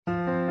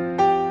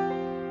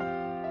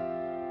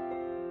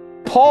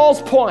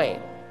Paul's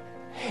point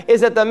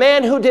is that the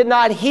man who did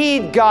not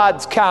heed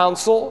God's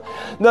counsel,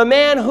 the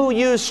man who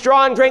used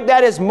strong drink,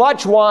 that is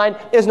much wine,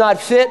 is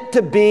not fit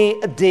to be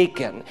a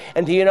deacon.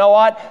 And do you know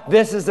what?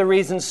 This is the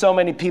reason so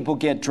many people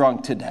get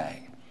drunk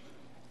today.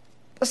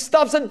 The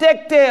stuff's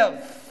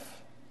addictive.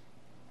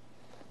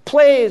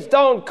 Please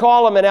don't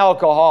call him an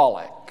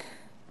alcoholic.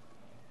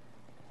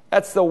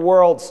 That's the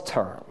world's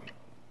term.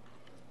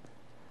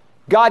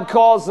 God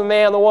calls the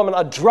man, the woman,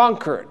 a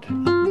drunkard.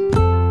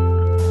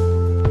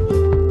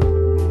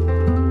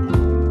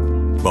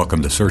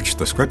 Welcome to Search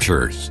the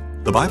Scriptures,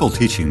 the Bible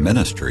teaching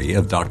ministry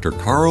of Dr.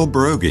 Carl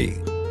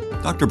Broggi.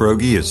 Dr.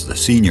 Broggi is the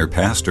senior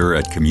pastor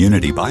at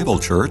Community Bible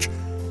Church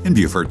in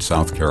Beaufort,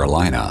 South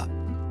Carolina.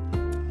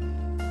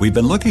 We've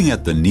been looking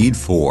at the need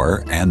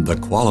for and the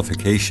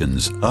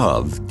qualifications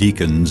of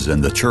deacons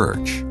in the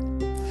church.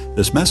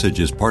 This message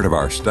is part of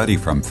our study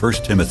from 1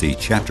 Timothy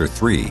chapter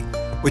 3,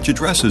 which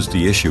addresses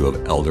the issue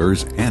of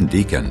elders and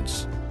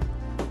deacons.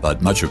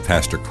 But much of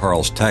Pastor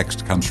Carl's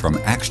text comes from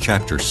Acts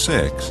chapter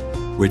 6,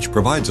 which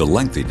provides a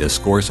lengthy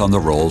discourse on the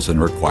roles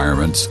and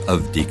requirements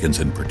of deacons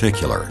in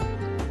particular.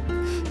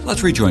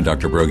 Let's rejoin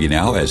Dr. Broggi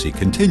now as he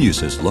continues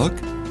his look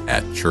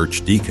at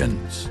church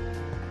deacons.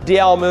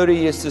 D.L. Moody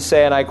used to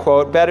say, and I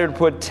quote, "Better to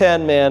put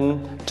 10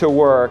 men to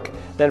work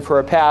than for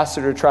a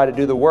pastor to try to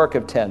do the work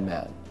of 10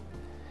 men."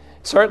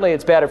 Certainly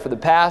it's better for the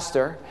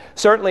pastor.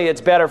 Certainly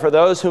it's better for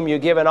those whom you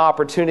give an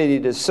opportunity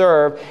to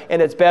serve,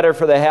 and it's better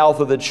for the health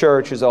of the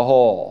church as a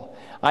whole.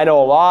 I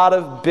know a lot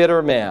of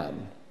bitter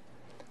men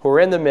who are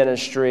in the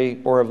ministry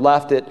or have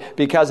left it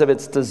because of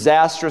its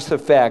disastrous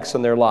effects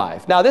on their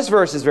life. Now, this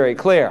verse is very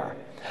clear.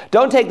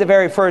 Don't take the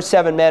very first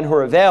 7 men who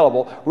are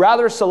available.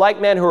 Rather, select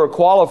men who are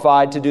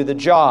qualified to do the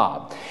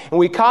job. And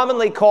we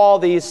commonly call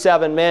these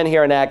 7 men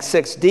here in Acts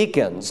 6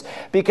 deacons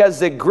because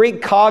the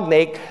Greek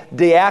cognate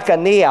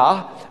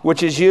diakonia,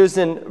 which is used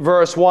in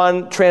verse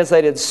 1,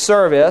 translated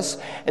service,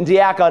 and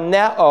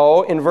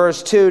diakoneo in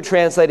verse 2,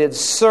 translated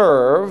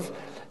serve,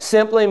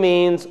 simply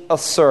means a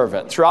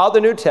servant. Throughout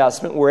the New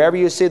Testament, wherever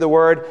you see the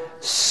word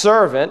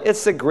servant,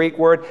 it's the Greek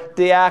word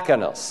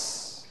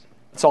diakonos.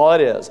 That's all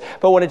it is.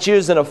 But when it's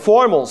used in a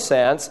formal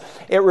sense,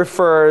 it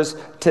refers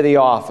to the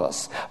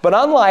office. But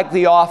unlike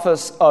the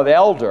office of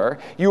elder,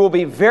 you will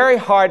be very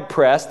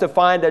hard-pressed to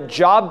find a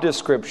job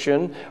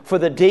description for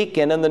the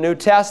deacon in the New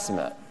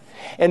Testament.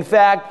 In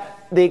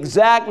fact, the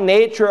exact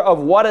nature of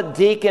what a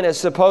deacon is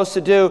supposed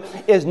to do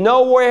is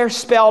nowhere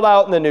spelled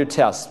out in the New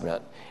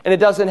Testament. And it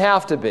doesn't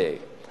have to be,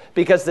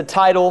 because the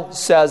title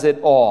says it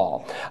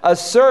all. A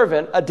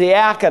servant, a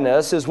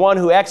diakonus, is one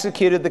who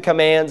executed the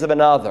commands of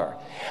another.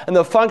 And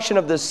the function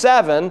of the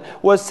 7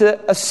 was to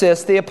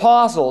assist the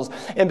apostles.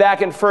 And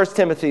back in 1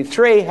 Timothy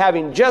 3,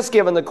 having just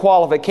given the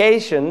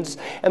qualifications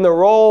and the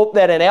role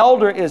that an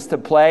elder is to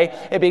play,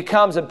 it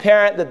becomes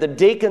apparent that the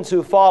deacons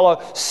who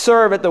follow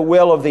serve at the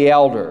will of the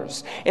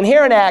elders. And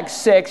here in Acts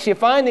 6, you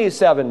find these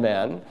 7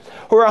 men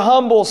who are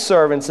humble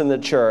servants in the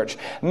church,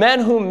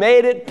 men who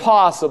made it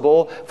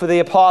possible for the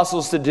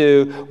apostles to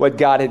do what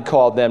God had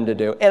called them to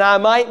do. And I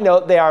might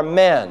note they are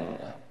men,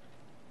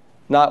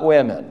 not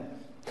women.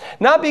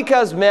 Not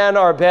because men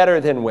are better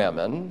than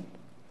women,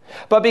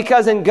 but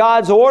because in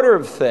God's order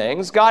of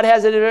things, God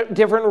has a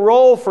different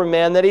role for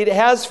men than He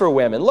has for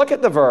women. Look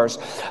at the verse.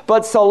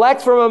 "But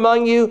select from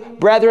among you,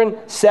 brethren,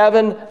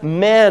 7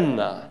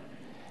 men."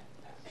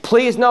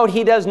 Please note,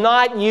 he does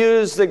not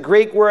use the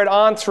Greek word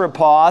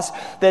anthropos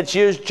that's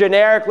used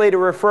generically to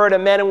refer to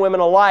men and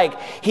women alike.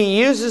 He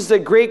uses the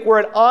Greek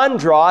word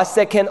andros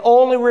that can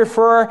only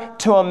refer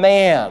to a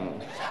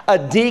man. A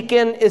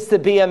deacon is to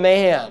be a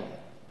man.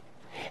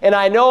 And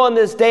I know on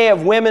this day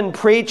of women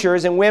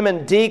preachers and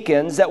women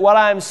deacons that what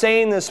I'm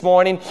saying this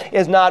morning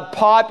is not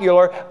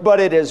popular,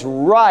 but it is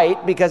right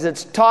because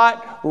it's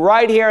taught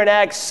right here in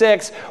Acts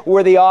 6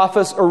 where the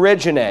office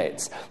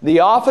originates.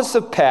 The office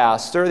of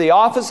pastor, the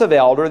office of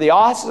elder, the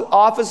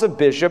office of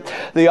bishop,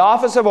 the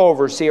office of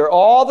overseer,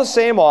 all the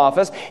same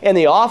office, and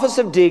the office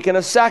of deacon,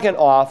 a second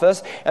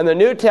office, and the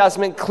New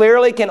Testament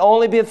clearly can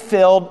only be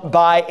filled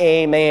by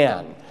a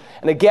man.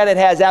 And again, it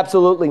has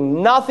absolutely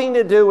nothing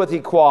to do with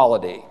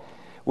equality.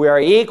 We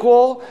are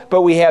equal,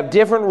 but we have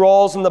different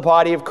roles in the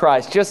body of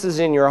Christ. Just as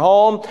in your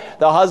home,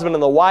 the husband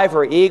and the wife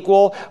are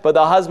equal, but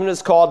the husband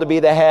is called to be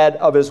the head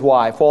of his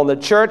wife. Well, in the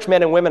church,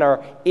 men and women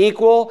are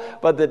equal,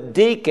 but the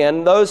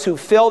deacon, those who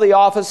fill the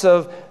office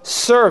of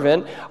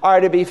servant, are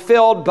to be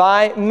filled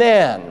by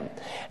men.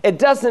 It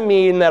doesn't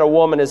mean that a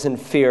woman is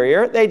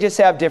inferior. They just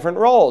have different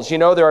roles. You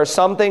know, there are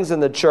some things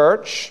in the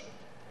church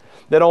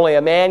that only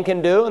a man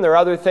can do, and there are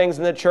other things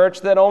in the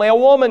church that only a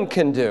woman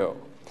can do.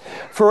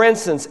 For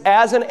instance,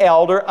 as an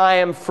elder, I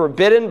am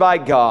forbidden by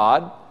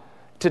God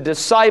to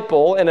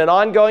disciple in an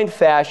ongoing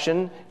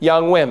fashion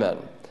young women.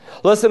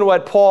 Listen to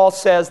what Paul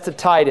says to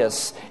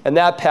Titus in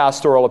that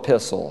pastoral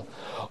epistle.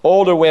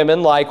 Older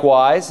women,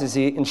 likewise, as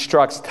he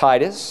instructs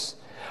Titus,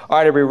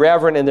 are to be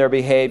reverent in their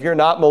behavior,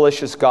 not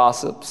malicious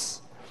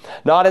gossips,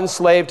 not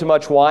enslaved to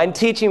much wine,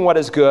 teaching what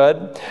is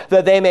good,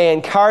 that they may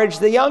encourage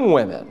the young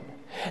women.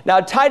 Now,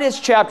 Titus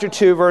chapter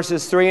 2,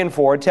 verses 3 and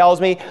 4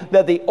 tells me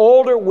that the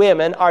older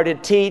women are to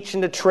teach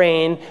and to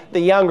train the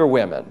younger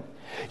women.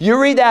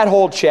 You read that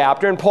whole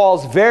chapter, and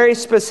Paul's very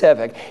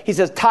specific. He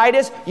says,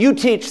 Titus, you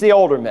teach the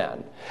older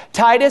men.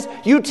 Titus,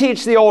 you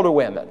teach the older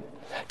women.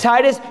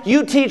 Titus,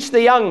 you teach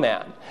the young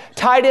men.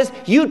 Titus,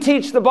 you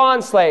teach the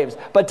bond slaves.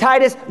 But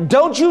Titus,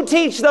 don't you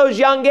teach those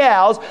young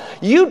gals.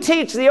 You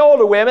teach the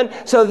older women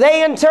so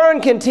they in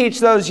turn can teach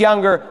those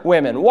younger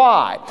women.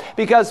 Why?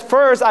 Because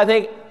first, I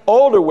think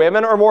older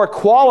women are more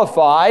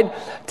qualified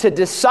to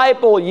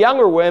disciple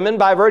younger women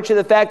by virtue of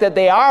the fact that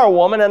they are a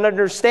woman and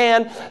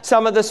understand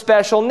some of the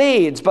special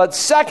needs. But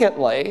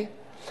secondly,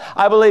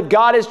 I believe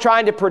God is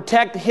trying to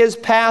protect his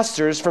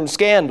pastors from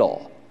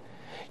scandal.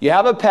 You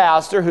have a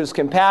pastor who's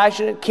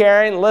compassionate,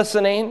 caring,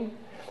 listening,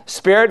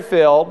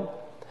 Spirit-filled,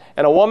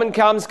 and a woman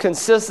comes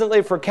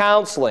consistently for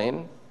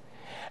counseling,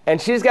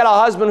 and she's got a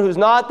husband who's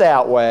not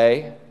that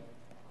way.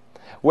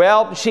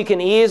 Well, she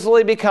can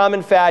easily become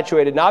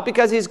infatuated, not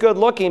because he's good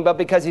looking, but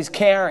because he's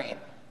caring.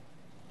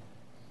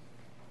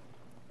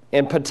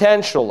 And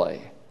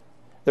potentially,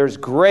 there's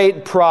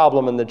great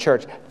problem in the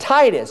church.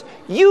 Titus,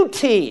 you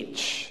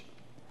teach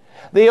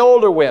the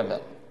older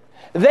women.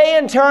 They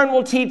in turn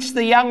will teach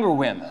the younger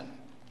women.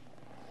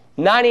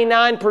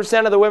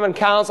 99% of the women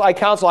I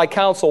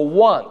counsel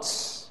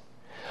once.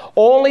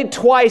 Only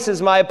twice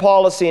is my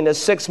policy in a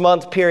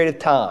 6-month period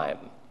of time.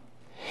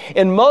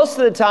 And most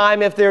of the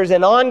time, if there's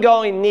an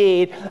ongoing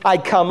need, I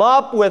come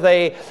up with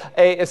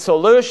a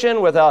solution,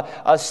 with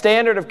a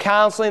standard of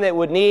counseling that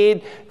would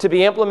need to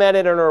be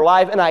implemented in her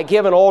life, and I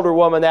give an older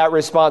woman that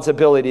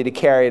responsibility to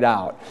carry it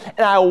out.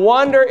 And I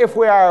wonder if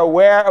we are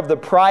aware of the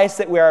price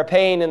that we are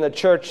paying in the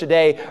church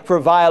today for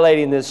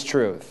violating this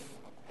truth.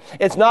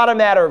 It's not a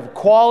matter of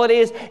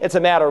qualities, it's a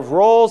matter of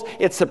roles.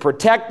 It's to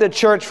protect the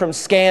church from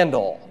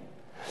scandal.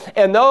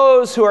 And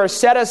those who are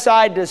set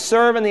aside to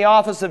serve in the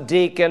office of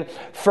deacon,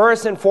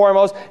 first and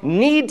foremost,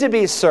 need to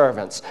be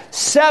servants.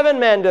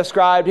 7 men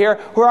described here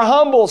who are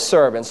humble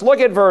servants. Look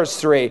at verse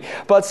 3.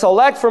 But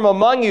select from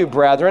among you,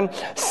 brethren,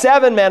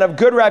 7 men of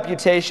good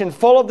reputation,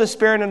 full of the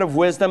Spirit and of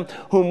wisdom,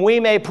 whom we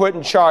may put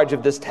in charge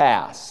of this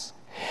task.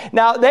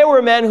 Now, they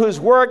were men whose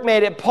work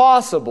made it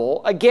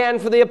possible, again,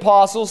 for the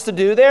apostles to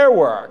do their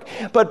work.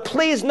 But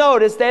please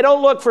notice, they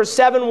don't look for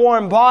 7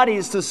 warm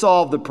bodies to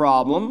solve the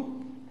problem.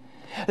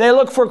 They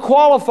look for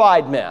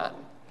qualified men.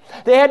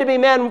 They had to be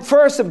men,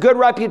 first, of good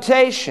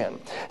reputation.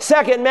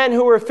 Second, men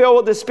who were filled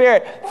with the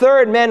Spirit.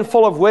 Third, men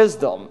full of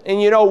wisdom.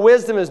 And you know,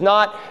 wisdom is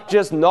not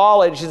just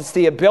knowledge. It's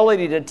the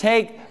ability to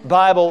take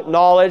Bible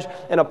knowledge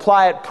and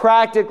apply it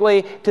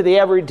practically to the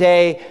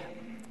everyday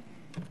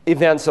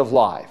events of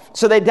life.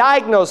 So they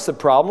diagnose the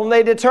problem.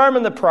 They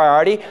determine the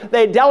priority.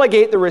 They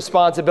delegate the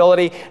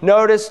responsibility.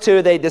 Notice,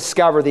 too, they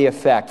discover the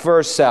effect.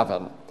 Verse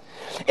 7.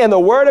 And the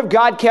word of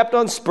God kept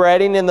on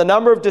spreading, and the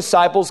number of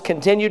disciples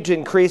continued to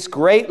increase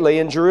greatly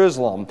in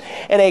Jerusalem.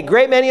 And a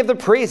great many of the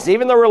priests,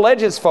 even the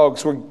religious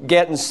folks, were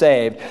getting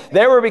saved.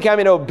 They were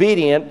becoming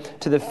obedient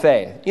to the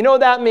faith. You know what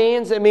that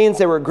means? It means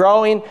they were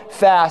growing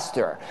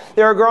faster.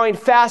 They were growing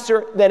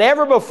faster than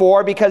ever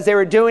before because they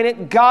were doing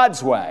it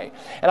God's way.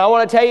 And I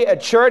want to tell you, a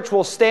church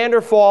will stand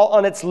or fall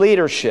on its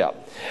leadership.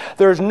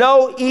 There's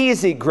no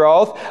easy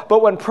growth,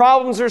 but when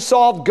problems are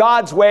solved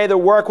God's way, the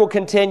work will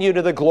continue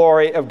to the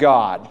glory of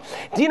God.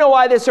 Do you know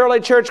why this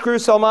early church grew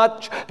so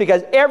much?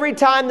 Because every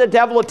time the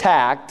devil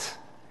attacked,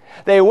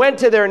 they went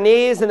to their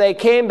knees and they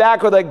came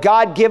back with a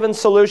God-given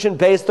solution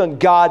based on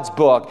God's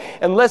book.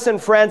 And listen,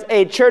 friends,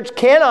 a church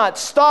cannot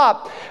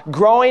stop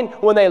growing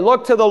when they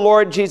look to the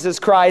Lord Jesus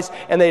Christ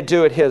and they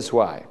do it His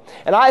way.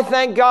 And I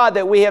thank God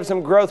that we have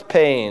some growth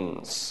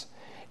pains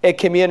at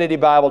Community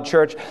Bible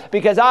Church,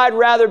 because I'd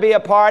rather be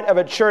a part of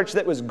a church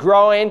that was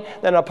growing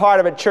than a part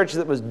of a church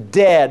that was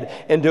dead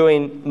and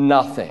doing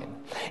nothing.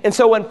 And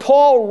so when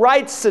Paul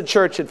writes to the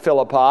church at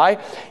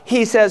Philippi,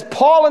 he says,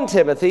 Paul and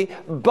Timothy,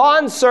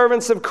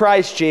 bondservants of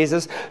Christ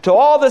Jesus, to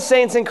all the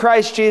saints in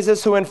Christ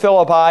Jesus who in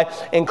Philippi,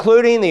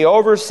 including the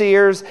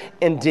overseers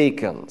and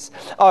deacons.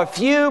 A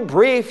few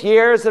brief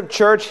years of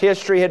church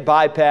history had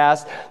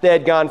bypassed. They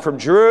had gone from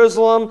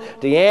Jerusalem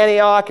to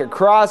Antioch,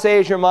 across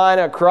Asia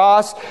Minor,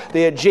 across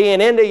the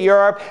Aegean into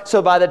Europe.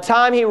 So by the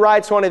time he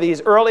writes one of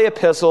these early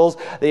epistles,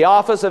 the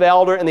office of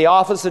elder and the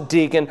office of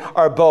deacon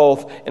are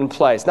both in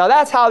place. Now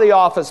that's how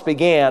the office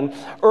began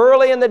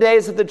early in the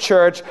days of the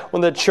church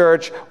when the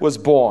church was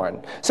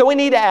born. So we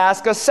need to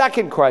ask a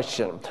second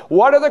question.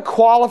 What are the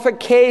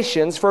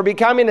qualifications for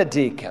becoming a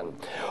deacon?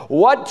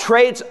 What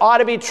traits ought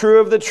to be true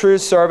of the true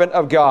servant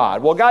of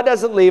God? Well, God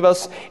doesn't leave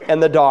us in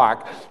the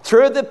dark.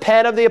 Through the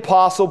pen of the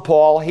Apostle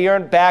Paul, here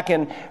and back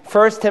in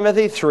 1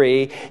 Timothy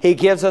 3, he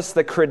gives us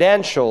the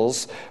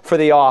credentials for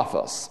the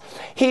office.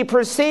 He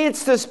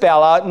proceeds to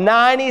spell out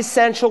 9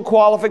 essential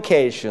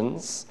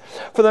qualifications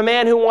for the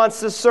man who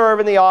wants to serve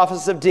in the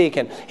office of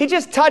deacon. He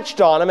just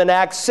touched on them in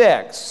Acts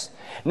 6.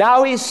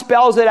 Now he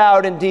spells it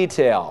out in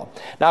detail.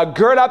 Now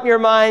gird up your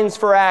minds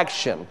for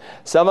action.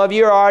 Some of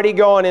you are already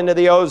going into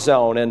the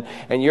ozone,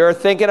 and you're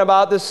thinking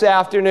about this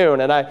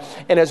afternoon. And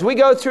as we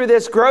go through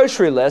this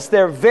grocery list,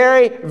 they're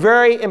very,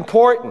 very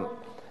important.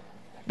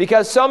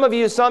 Because some of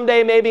you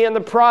someday may be in the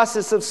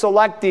process of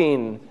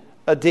selecting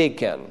a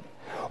deacon.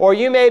 Or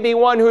you may be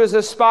one who is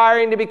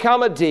aspiring to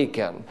become a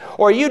deacon.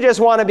 Or you just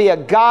want to be a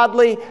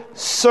godly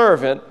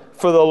servant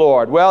for the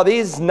Lord. Well,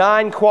 these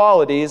 9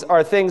 qualities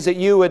are things that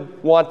you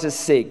would want to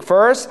seek.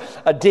 First,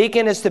 a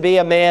deacon is to be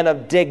a man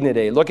of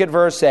dignity. Look at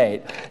verse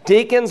 8.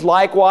 Deacons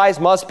likewise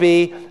must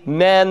be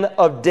men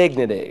of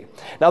dignity.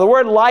 Now, the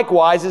word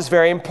likewise is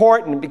very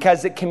important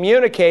because it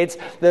communicates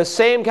the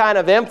same kind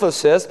of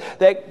emphasis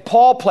that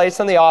Paul placed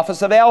on the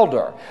office of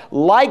elder.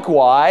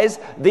 Likewise,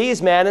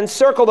 these men, and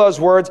circle those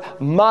words,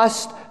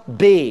 must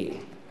be.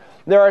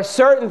 There are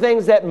certain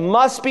things that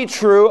must be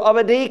true of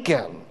a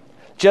deacon.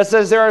 Just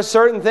as there are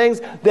certain things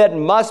that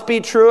must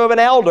be true of an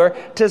elder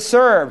to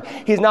serve.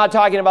 He's not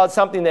talking about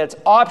something that's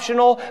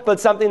optional, but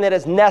something that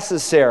is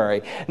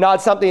necessary.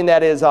 Not something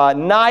that is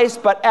nice,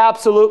 but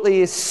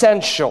absolutely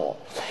essential.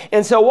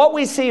 And so what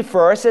we see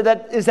first is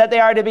that they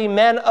are to be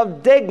men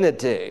of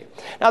dignity.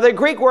 Now, the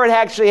Greek word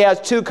actually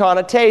has 2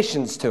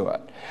 connotations to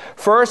it.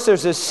 First,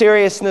 there's a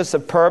seriousness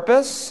of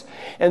purpose.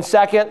 And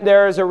second,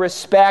 there is a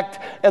respect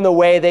in the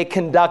way they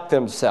conduct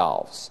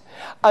themselves.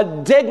 A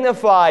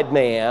dignified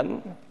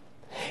man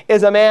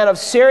is a man of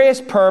serious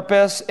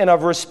purpose and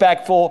of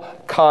respectful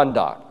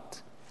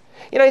conduct.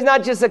 You know, he's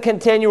not just a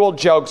continual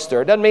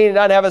jokester. Doesn't mean he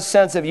doesn't have a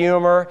sense of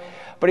humor,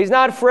 but he's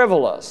not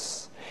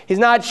frivolous. He's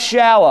not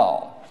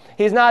shallow.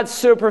 He's not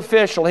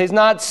superficial. He's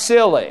not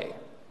silly.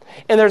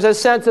 And there's a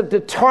sense of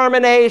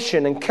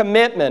determination and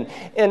commitment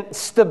and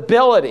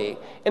stability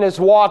in his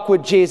walk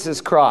with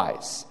Jesus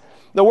Christ.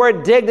 The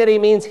word dignity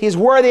means he's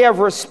worthy of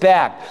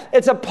respect.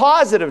 It's a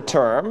positive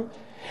term.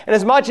 And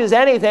as much as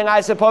anything,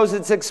 I suppose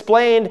it's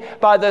explained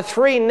by the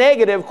 3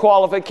 negative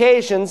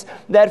qualifications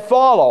that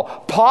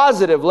follow.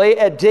 Positively,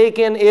 a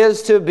deacon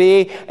is to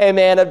be a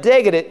man of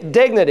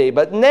dignity.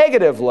 But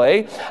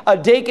negatively, a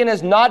deacon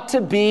is not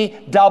to be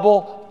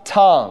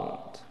double-tongued.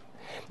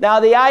 Now,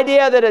 the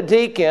idea that a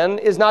deacon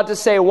is not to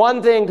say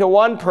one thing to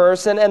one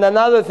person and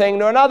another thing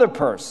to another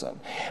person.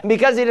 And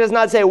because he does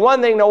not say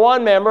one thing to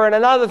one member and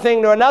another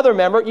thing to another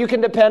member, you can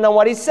depend on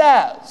what he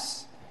says.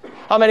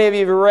 How many of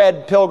you have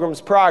read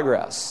Pilgrim's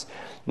Progress?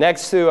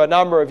 Next to a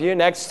number of you,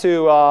 next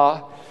to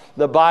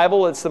the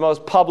Bible, it's the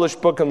most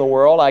published book in the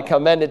world. I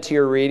commend it to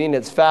your reading.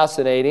 It's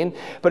fascinating.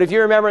 But if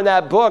you remember in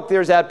that book,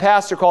 there's that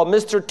pastor called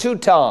Mr. Two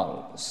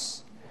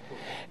Tongues.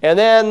 And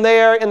then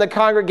there in the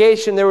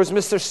congregation, there was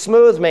Mr.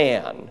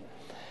 Smoothman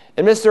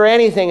and Mr.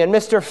 Anything and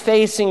Mr.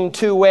 Facing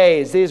Two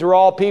Ways. These were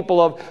all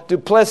people of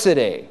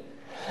duplicity.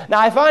 Now,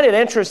 I find it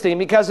interesting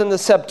because in the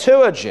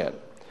Septuagint,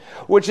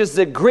 which is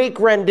the Greek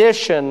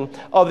rendition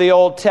of the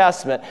Old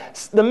Testament,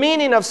 the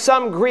meaning of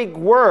some Greek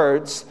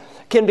words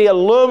can be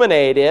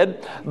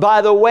illuminated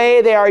by the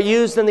way they are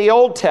used in the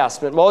Old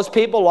Testament. Most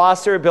people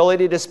lost their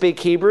ability to speak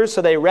Hebrew,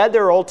 so they read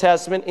their Old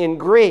Testament in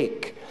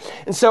Greek.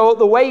 And so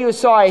the way you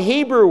saw a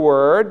Hebrew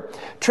word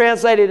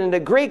translated into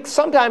Greek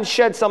sometimes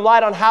shed some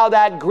light on how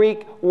that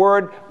Greek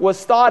word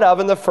was thought of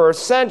in the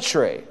first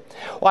century.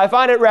 Well, I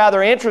find it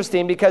rather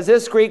interesting because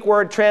this Greek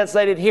word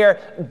translated here,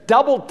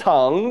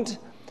 double-tongued,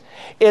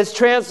 is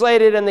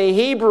translated in the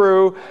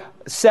Hebrew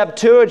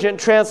Septuagint,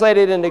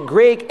 translated into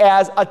Greek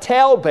as a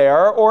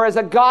talebearer or as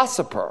a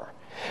gossiper.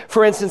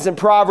 For instance, in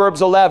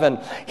Proverbs 11,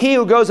 he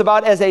who goes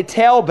about as a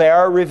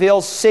talebearer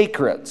reveals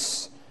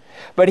secrets,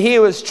 but he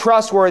who is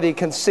trustworthy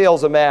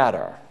conceals a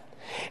matter.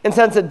 And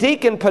since a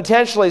deacon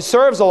potentially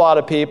serves a lot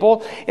of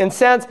people, and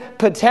since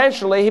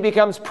potentially he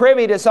becomes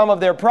privy to some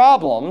of their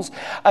problems,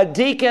 a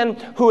deacon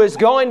who is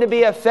going to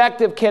be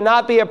effective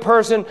cannot be a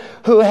person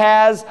who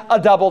has a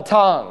double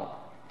tongue.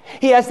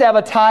 He has to have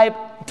a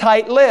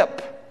tight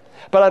lip.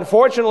 But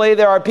unfortunately,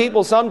 there are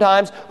people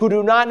sometimes who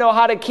do not know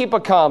how to keep a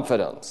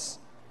confidence.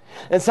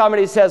 And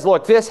somebody says,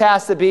 look, this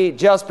has to be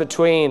just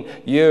between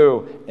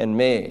you and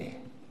me.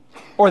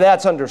 Or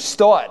that's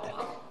understood.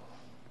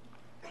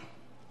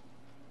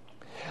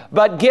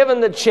 But given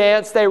the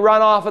chance, they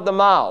run off at the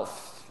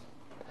mouth.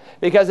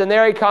 Because in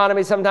their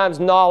economy, sometimes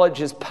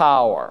knowledge is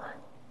power.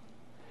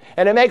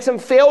 And it makes them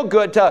feel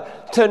good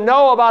to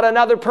know about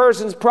another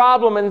person's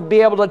problem and be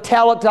able to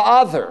tell it to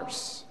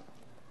others.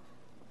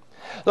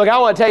 Look, I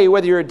want to tell you,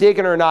 whether you're a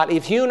deacon or not,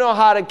 if you know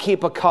how to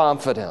keep a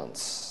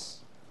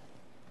confidence,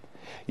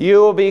 you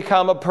will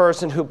become a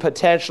person who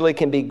potentially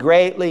can be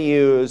greatly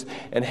used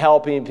in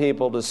helping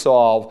people to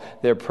solve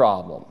their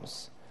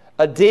problems.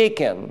 A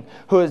deacon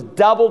who is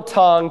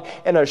double-tongued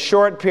in a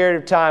short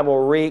period of time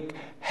will wreak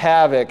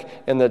havoc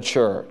in the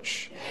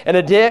church. In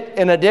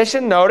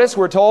addition, notice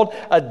we're told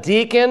a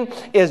deacon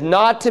is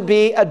not to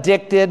be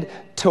addicted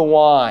to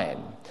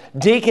wine.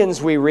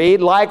 Deacons, we read,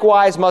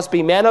 likewise must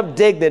be men of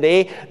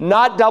dignity,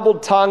 not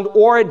double-tongued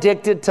or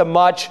addicted to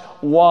much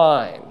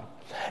wine.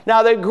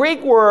 Now, the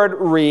Greek word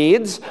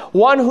reads,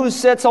 one who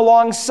sits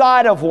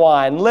alongside of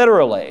wine,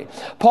 literally.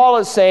 Paul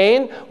is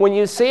saying, when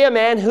you see a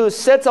man who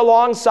sits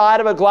alongside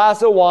of a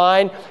glass of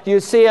wine, you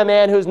see a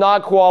man who's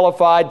not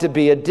qualified to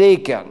be a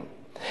deacon.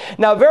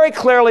 Now, very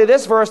clearly,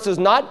 this verse does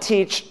not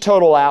teach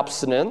total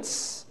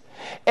abstinence,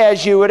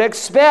 as you would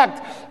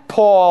expect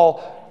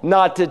Paul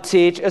not to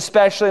teach,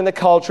 especially in the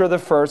culture of the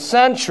first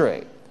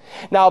century.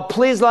 Now,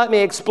 please let me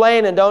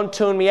explain and don't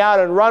tune me out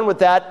and run with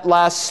that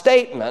last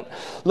statement,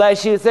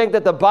 lest you think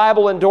that the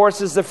Bible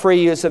endorses the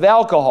free use of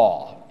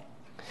alcohol.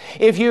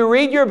 If you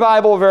read your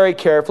Bible very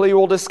carefully, you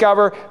will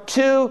discover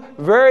two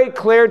very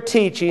clear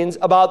teachings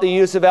about the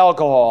use of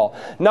alcohol.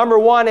 Number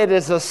one, it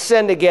is a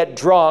sin to get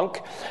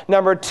drunk.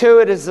 Number two,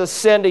 it is a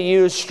sin to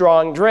use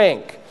strong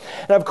drink.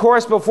 And of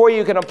course, before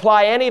you can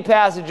apply any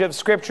passage of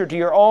Scripture to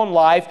your own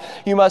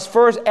life, you must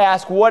first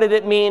ask, what did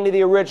it mean to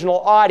the original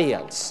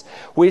audience?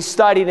 We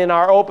studied in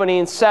our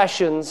opening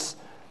sessions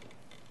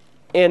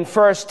in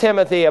 1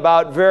 Timothy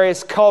about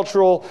various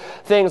cultural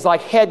things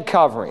like head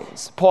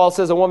coverings. Paul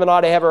says a woman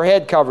ought to have her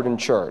head covered in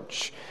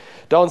church.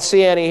 Don't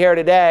see any here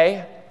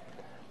today.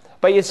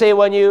 But you see,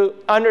 when you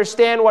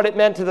understand what it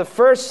meant to the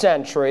first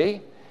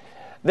century,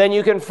 then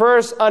you can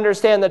first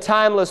understand the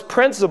timeless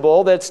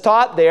principle that's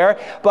taught there,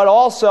 but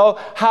also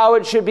how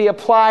it should be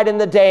applied in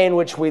the day in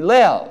which we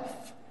live.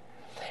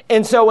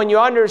 And so when you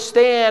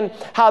understand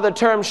how the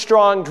term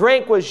strong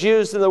drink was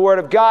used in the Word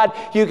of God,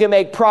 you can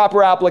make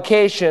proper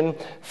application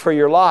for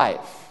your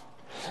life.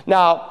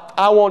 Now,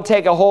 I won't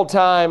take a whole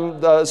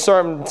time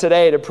sermon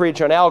today to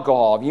preach on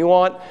alcohol. If you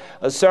want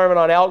a sermon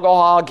on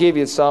alcohol, I'll give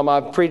you some.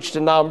 I've preached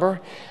a number.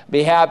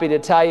 Be happy to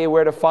tell you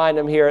where to find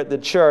them here at the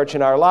church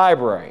in our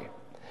library.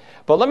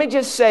 But let me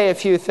just say a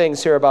few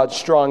things here about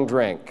strong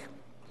drink.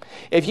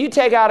 If you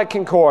take out a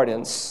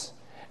concordance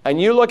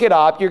and you look it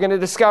up, you're going to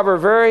discover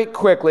very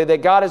quickly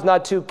that God is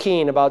not too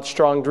keen about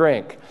strong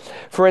drink.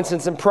 For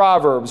instance, in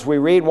Proverbs, we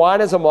read, wine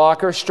is a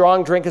mocker,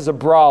 strong drink is a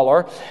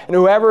brawler, and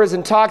whoever is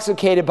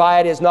intoxicated by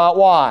it is not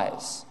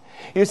wise.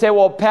 You say,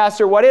 well,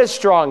 Pastor, what is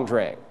strong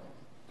drink?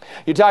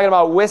 You're talking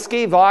about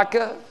whiskey,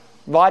 vodka,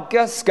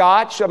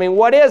 scotch? I mean,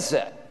 what is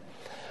it?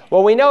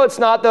 Well, we know it's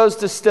not those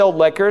distilled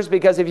liquors,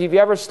 because if you've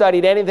ever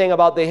studied anything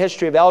about the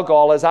history of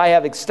alcohol, as I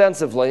have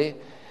extensively,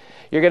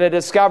 you're going to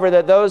discover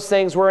that those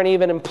things weren't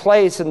even in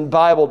place in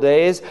Bible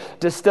days.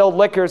 Distilled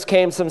liquors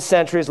came some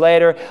centuries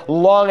later,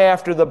 long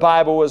after the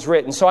Bible was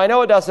written. So I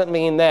know it doesn't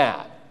mean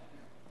that.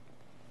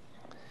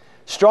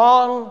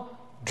 Strong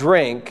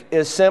drink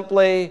is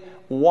simply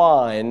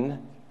wine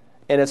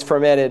in its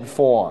fermented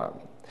form.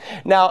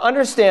 Now,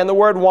 understand the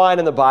word wine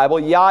in the Bible,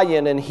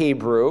 yayin in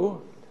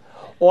Hebrew,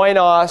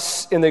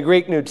 oinos in the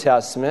Greek New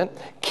Testament,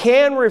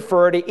 can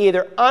refer to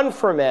either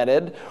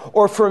unfermented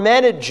or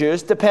fermented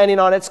juice depending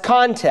on its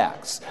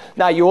context.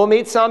 Now, you will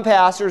meet some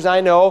pastors I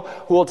know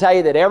who will tell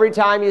you that every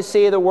time you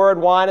see the word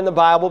wine in the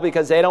Bible,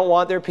 because they don't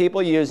want their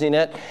people using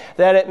it,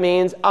 that it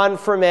means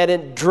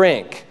unfermented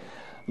drink.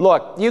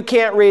 Look, you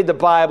can't read the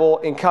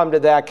Bible and come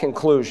to that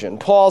conclusion.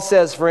 Paul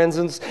says, for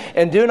instance,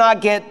 and do not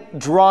get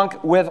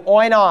drunk with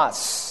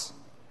oinos,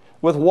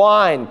 with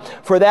wine,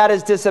 for that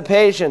is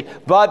dissipation,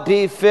 but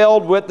be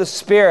filled with the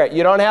Spirit.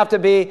 You don't have to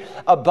be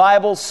a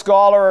Bible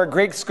scholar or a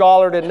Greek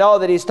scholar to know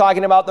that he's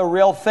talking about the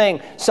real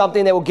thing,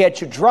 something that will get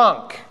you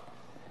drunk.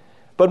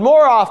 But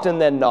more often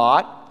than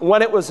not,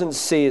 when it was in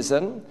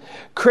season,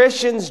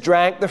 Christians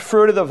drank the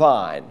fruit of the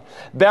vine,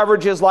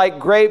 beverages like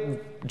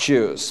grape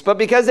juice. But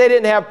because they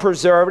didn't have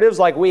preservatives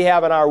like we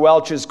have in our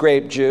Welch's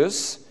grape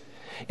juice,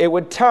 it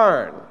would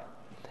turn,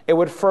 it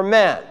would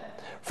ferment.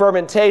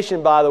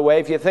 Fermentation, by the way,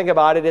 if you think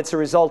about it, it's a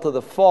result of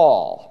the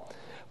fall.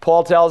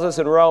 Paul tells us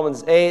in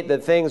Romans 8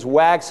 that things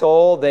wax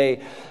old, they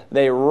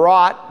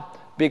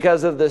rot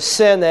because of the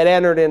sin that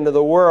entered into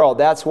the world.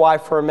 That's why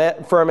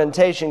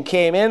fermentation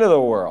came into the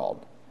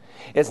world.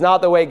 It's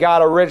not the way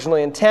God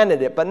originally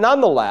intended it, but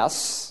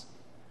nonetheless,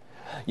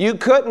 you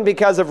couldn't,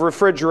 because of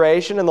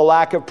refrigeration and the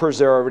lack of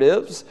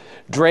preservatives,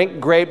 drink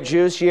grape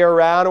juice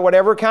year-round or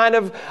whatever kind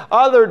of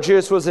other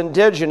juice was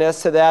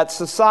indigenous to that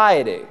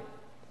society.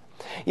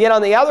 Yet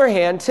on the other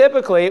hand,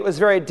 typically it was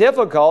very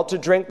difficult to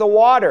drink the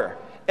water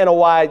in a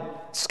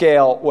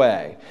wide-scale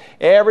way.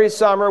 Every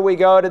summer we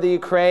go to the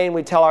Ukraine,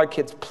 we tell our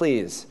kids,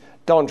 please,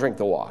 don't drink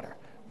the water.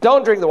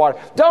 Don't drink the water.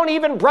 Don't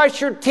even brush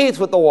your teeth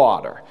with the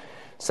water.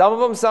 Some of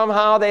them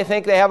somehow, they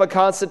think they have a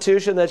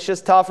constitution that's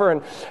just tougher,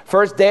 and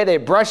first day they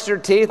brush their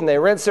teeth and they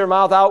rinse their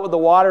mouth out with the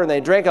water and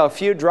they drink a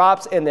few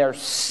drops and they're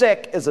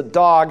sick as a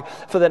dog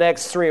for the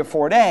next 3 or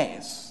 4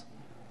 days.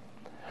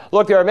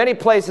 Look, there are many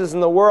places in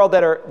the world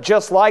that are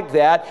just like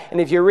that, and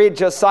if you read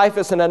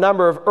Josephus and a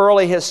number of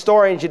early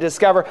historians, you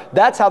discover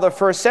that's how the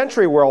first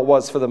century world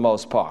was for the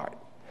most part.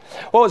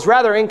 Well, it was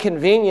rather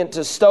inconvenient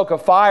to stoke a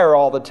fire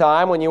all the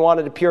time when you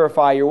wanted to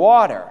purify your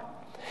water.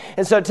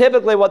 And so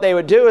typically what they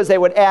would do is they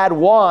would add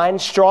wine,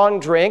 strong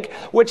drink,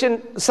 which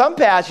in some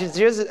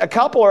passages, a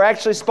couple are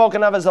actually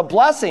spoken of as a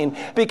blessing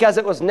because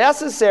it was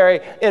necessary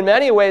in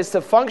many ways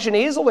to function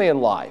easily in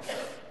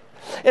life.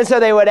 And so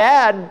they would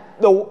add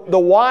the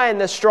wine,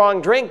 the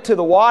strong drink, to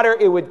the water.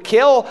 It would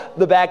kill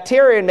the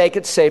bacteria and make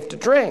it safe to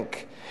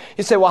drink.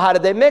 You say, well, how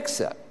did they mix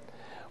it?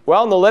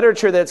 Well, in the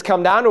literature that's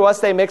come down to us,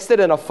 they mixed it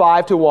in a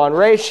 5-to-1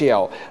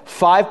 ratio.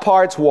 5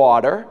 parts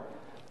water,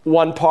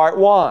 1 part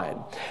wine.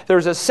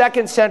 There's a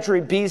 2nd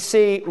century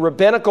BC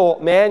rabbinical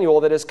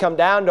manual that has come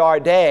down to our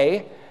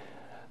day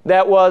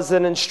that was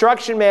an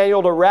instruction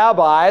manual to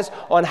rabbis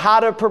on how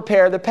to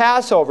prepare the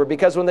Passover,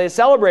 because when they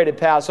celebrated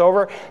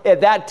Passover,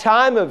 at that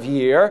time of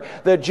year,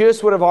 the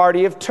juice would have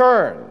already have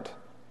turned.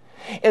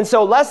 And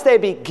so lest they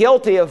be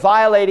guilty of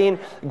violating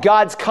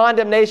God's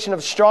condemnation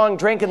of strong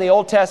drink in the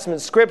Old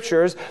Testament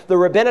scriptures, the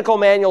rabbinical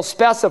manual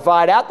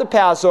specified at the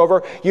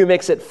Passover, you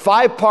mix it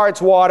 5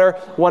 parts water,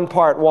 1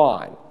 part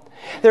wine.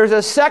 There's a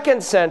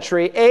 2nd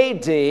century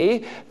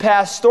AD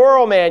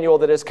pastoral manual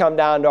that has come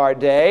down to our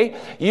day,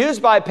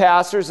 used by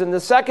pastors in the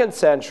 2nd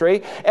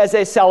century as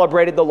they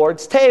celebrated the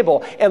Lord's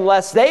table.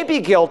 Unless they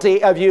be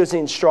guilty of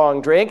using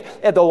strong drink,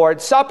 at the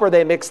Lord's Supper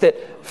they mixed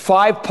it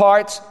 5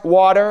 parts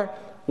water,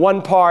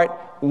 1 part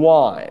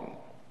wine.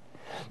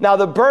 Now,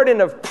 the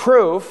burden of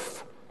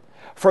proof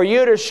for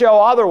you to show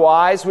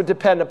otherwise would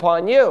depend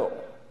upon you.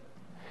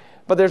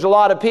 But there's a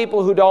lot of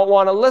people who don't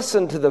want to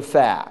listen to the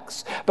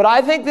facts. But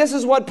I think this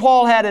is what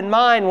Paul had in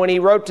mind when he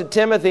wrote to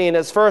Timothy in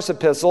his first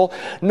epistle.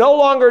 No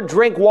longer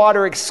drink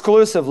water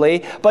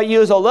exclusively, but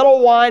use a little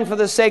wine for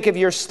the sake of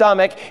your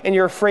stomach and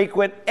your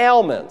frequent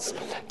ailments.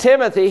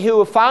 Timothy,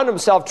 who found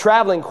himself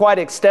traveling quite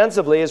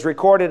extensively, as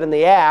recorded in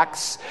the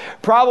Acts,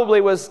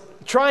 probably was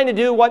trying to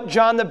do what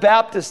John the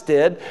Baptist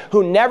did,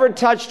 who never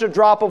touched a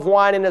drop of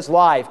wine in his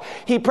life.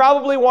 He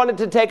probably wanted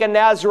to take a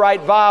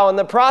Nazirite vow. In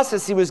the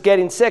process, he was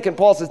getting sick. And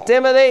Paul says,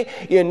 Timothy,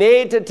 you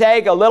need to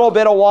take a little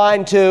bit of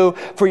wine too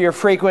for your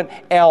frequent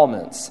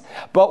ailments.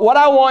 But what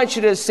I want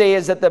you to see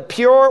is that the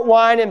pure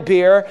wine and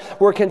beer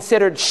were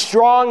considered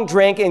strong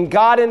drink, and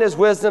God in his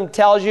wisdom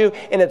tells you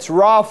in its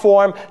raw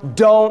form,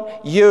 don't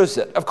use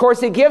it. Of course,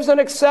 he gives an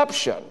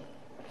exception.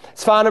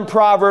 It's found in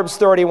Proverbs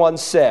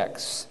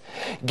 31:6.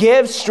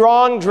 Give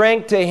strong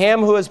drink to him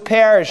who is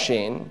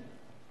perishing,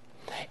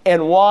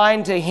 and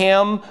wine to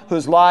him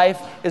whose life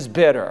is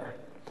bitter.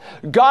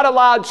 God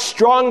allowed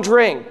strong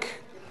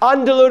drink,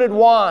 undiluted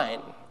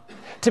wine,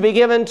 to be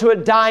given to a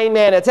dying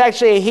man. It's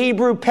actually a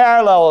Hebrew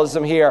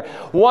parallelism here.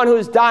 One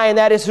who's dying,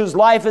 that is, whose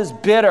life is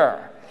bitter.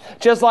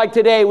 Just like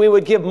today, we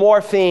would give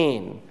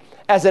morphine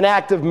as an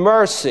act of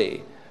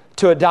mercy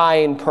to a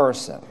dying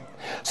person.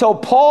 So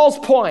Paul's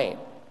point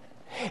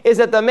is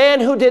that the man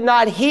who did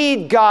not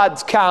heed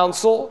God's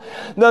counsel,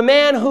 the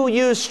man who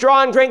used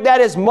strong drink, that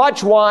is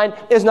much wine,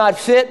 is not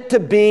fit to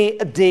be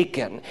a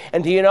deacon.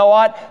 And do you know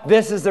what?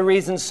 This is the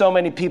reason so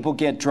many people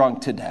get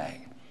drunk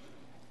today.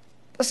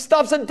 The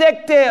stuff's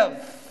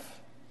addictive.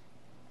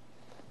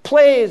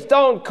 Please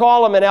don't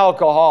call him an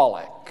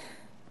alcoholic.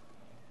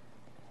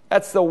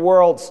 That's the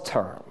world's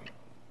term.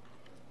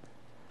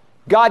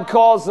 God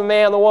calls the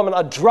man, the woman,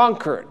 a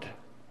drunkard.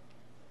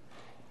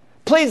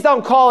 Please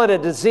don't call it a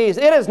disease.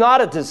 It is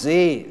not a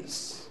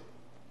disease.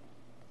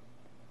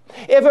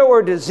 If it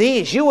were a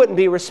disease, you wouldn't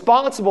be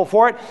responsible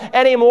for it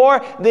any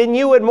more than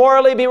you would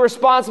morally be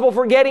responsible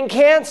for getting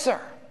cancer.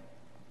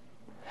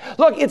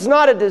 Look, it's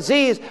not a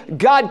disease.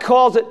 God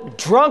calls it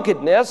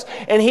drunkenness,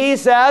 and he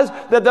says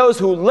that those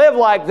who live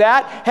like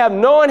that have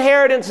no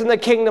inheritance in the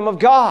kingdom of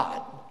God.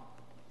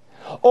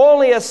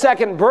 Only a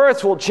second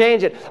birth will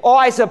change it. Oh,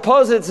 I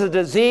suppose it's a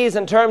disease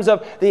in terms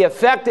of the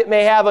effect it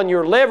may have on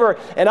your liver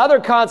and other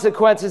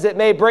consequences it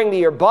may bring to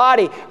your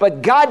body.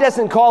 But God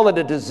doesn't call it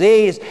a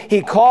disease.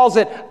 He calls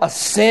it a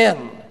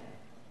sin.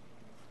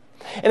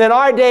 And in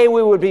our day,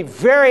 we would be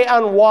very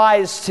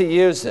unwise to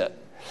use it.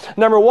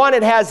 Number one,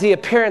 it has the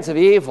appearance of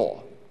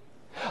evil.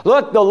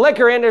 Look, the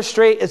liquor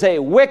industry is a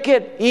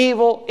wicked,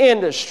 evil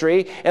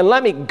industry. And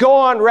let me go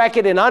on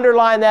record and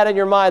underline that in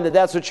your mind that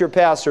that's what your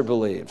pastor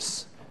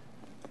believes.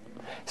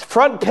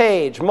 Front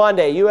page,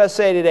 Monday,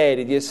 USA Today.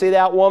 Did you see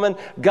that woman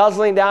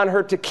guzzling down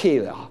her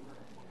tequila?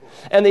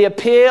 And the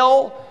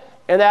appeal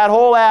in that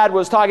whole ad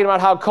was talking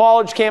about how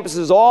college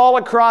campuses all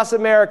across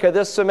America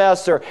this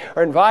semester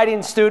are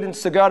inviting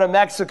students to go to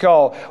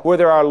Mexico where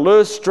there are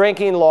loose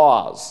drinking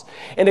laws,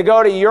 and to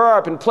go to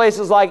Europe and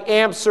places like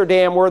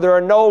Amsterdam where there are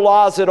no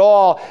laws at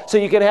all, so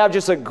you can have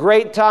just a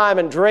great time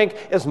and drink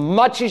as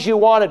much as you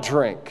want to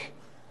drink.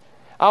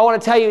 I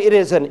want to tell you, it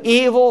is an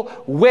evil,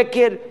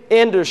 wicked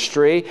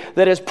industry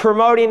that is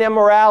promoting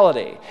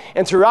immorality.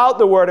 And throughout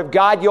the Word of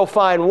God, you'll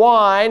find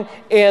wine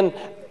and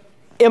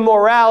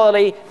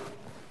immorality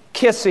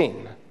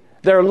kissing.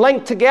 They're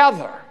linked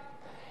together.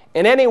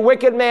 And any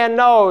wicked man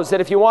knows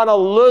that if you want to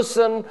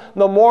loosen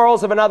the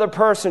morals of another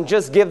person,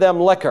 just give them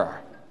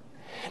liquor.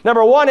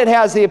 Number one, it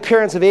has the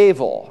appearance of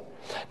evil.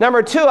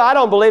 Number two, I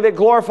don't believe it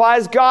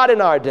glorifies God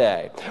in our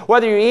day.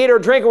 Whether you eat or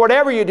drink or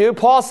whatever you do,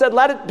 Paul said,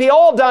 let it be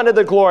all done to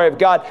the glory of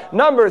God.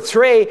 Number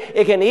three,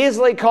 it can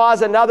easily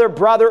cause another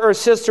brother or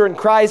sister in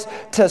Christ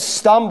to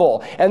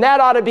stumble. And that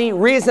ought to be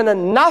reason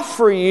enough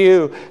for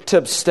you to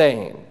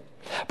abstain.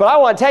 But I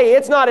want to tell you,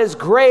 it's not as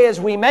gray as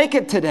we make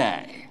it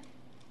today.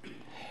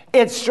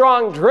 It's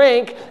strong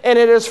drink, and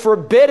it is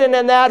forbidden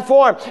in that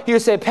form. You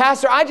say,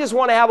 Pastor, I just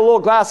want to have a little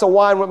glass of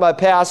wine with my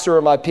pastor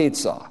or my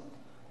pizza.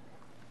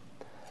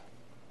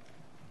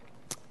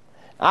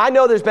 I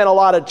know there's been a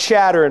lot of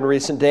chatter in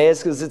recent days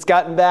because it's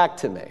gotten back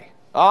to me.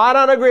 I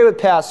don't agree with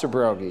Pastor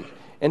Broggi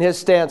and his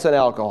stance on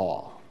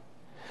alcohol.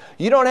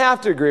 You don't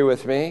have to agree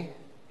with me.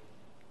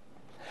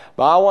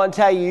 But I want to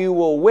tell you, you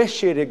will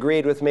wish you'd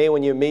agreed with me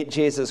when you meet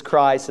Jesus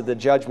Christ at the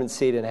judgment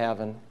seat in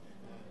heaven.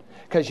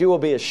 Because you will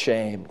be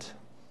ashamed.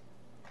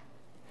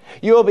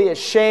 You will be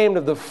ashamed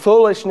of the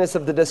foolishness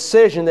of the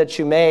decision that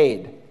you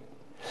made.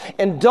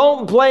 And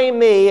don't blame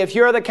me if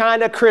you're the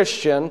kind of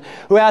Christian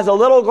who has a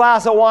little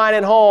glass of wine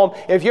at home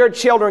if your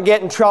children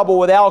get in trouble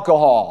with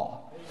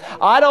alcohol.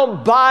 I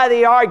don't buy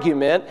the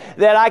argument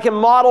that I can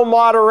model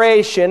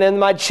moderation and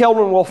my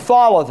children will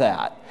follow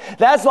that.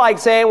 That's like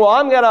saying, well,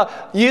 I'm going to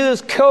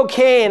use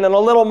cocaine in a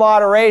little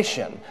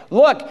moderation.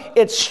 Look,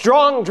 it's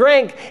strong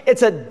drink,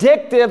 it's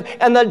addictive,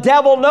 and the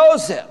devil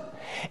knows it.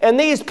 And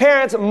these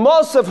parents,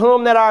 most of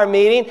whom that are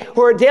meeting,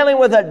 who are dealing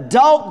with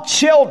adult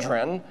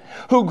children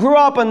who grew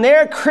up in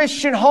their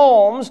Christian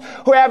homes,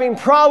 who are having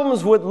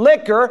problems with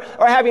liquor,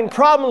 or having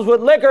problems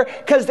with liquor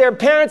because their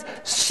parents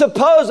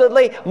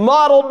supposedly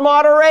modeled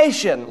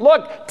moderation.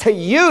 Look, to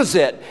use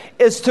it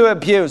is to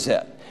abuse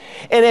it.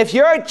 And if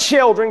your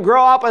children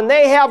grow up and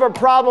they have a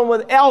problem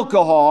with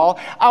alcohol,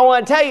 I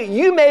want to tell you,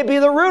 you may be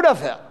the root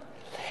of it.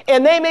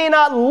 And they may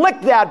not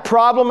lick that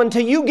problem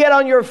until you get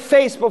on your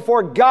face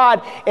before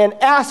God and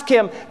ask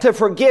Him to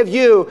forgive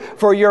you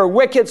for your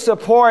wicked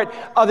support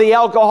of the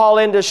alcohol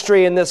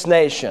industry in this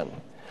nation.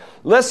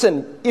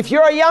 Listen, if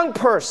you're a young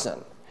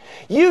person,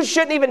 you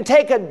shouldn't even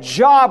take a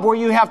job where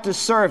you have to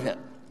serve it.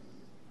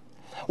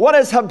 What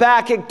does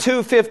Habakkuk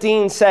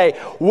 2:15 say?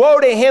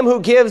 Woe to him who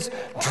gives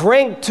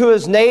drink to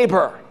his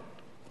neighbor.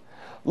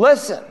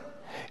 Listen,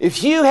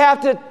 if you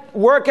have to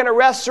work in a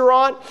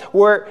restaurant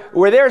where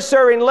they're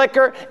serving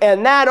liquor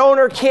and that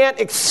owner can't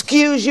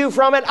excuse you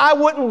from it, I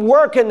wouldn't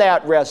work in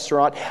that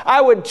restaurant.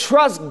 I would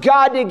trust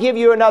God to give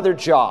you another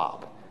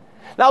job.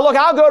 Now look,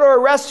 I'll go to a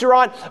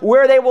restaurant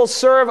where they will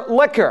serve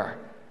liquor.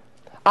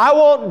 I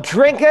won't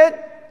drink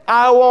it.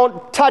 I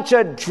won't touch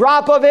a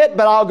drop of it,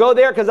 but I'll go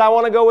there because I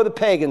want to go where the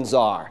pagans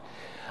are.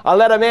 I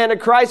led a man to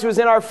Christ who was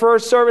in our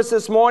first service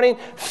this morning,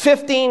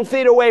 15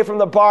 feet away from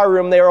the bar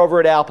room there over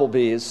at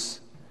Applebee's.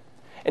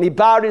 And he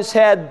bowed his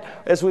head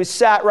as we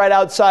sat right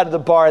outside of the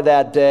bar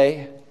that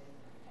day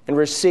and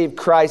received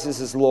Christ as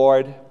his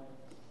Lord.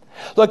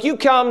 Look, you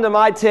come to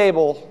my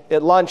table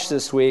at lunch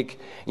this week,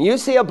 and you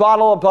see a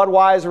bottle of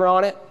Budweiser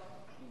on it.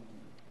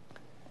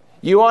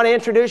 You want to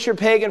introduce your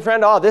pagan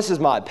friend? Oh, this is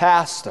my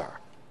pastor.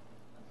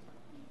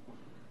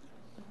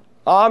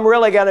 I'm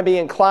really going to be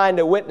inclined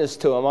to witness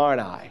to him,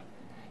 aren't I?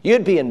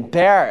 You'd be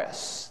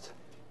embarrassed.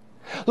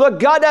 Look,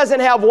 God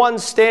doesn't have one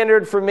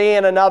standard for me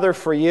and another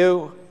for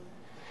you.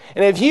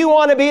 And if you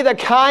want to be the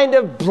kind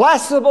of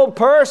blessable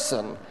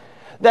person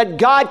that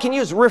God can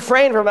use,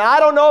 refrain from it. I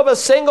don't know of a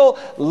single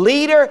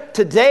leader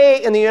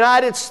today in the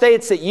United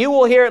States that you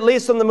will hear, at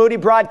least on the Moody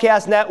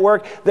Broadcast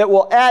Network, that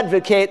will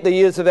advocate the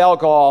use of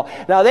alcohol.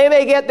 Now, they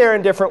may get there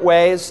in different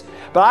ways,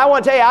 but I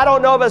want to tell you, I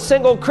don't know of a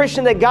single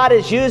Christian that God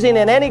is using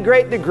in any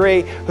great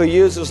degree who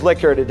uses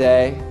liquor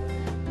today.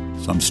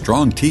 Some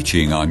strong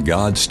teaching on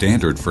God's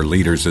standard for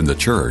leaders in the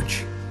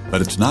church,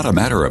 but it's not a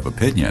matter of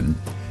opinion.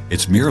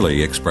 It's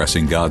merely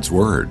expressing God's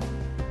Word.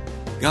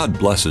 God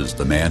blesses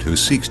the man who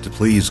seeks to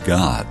please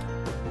God.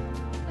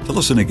 To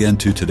listen again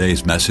to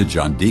today's message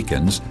on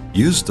deacons,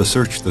 use the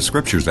Search the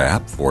Scriptures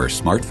app for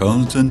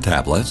smartphones and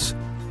tablets,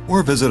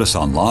 or visit us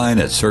online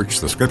at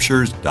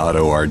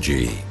searchthescriptures.org.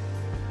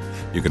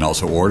 You can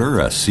also order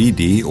a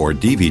CD or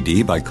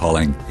DVD by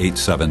calling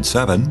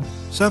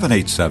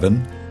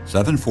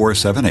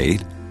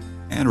 877-787-7478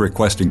 and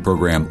requesting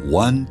program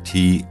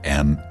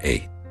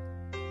 1TM8.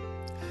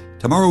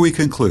 Tomorrow we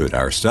conclude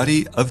our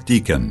study of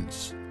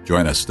deacons.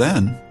 Join us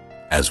then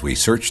as we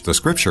search the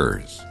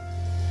Scriptures.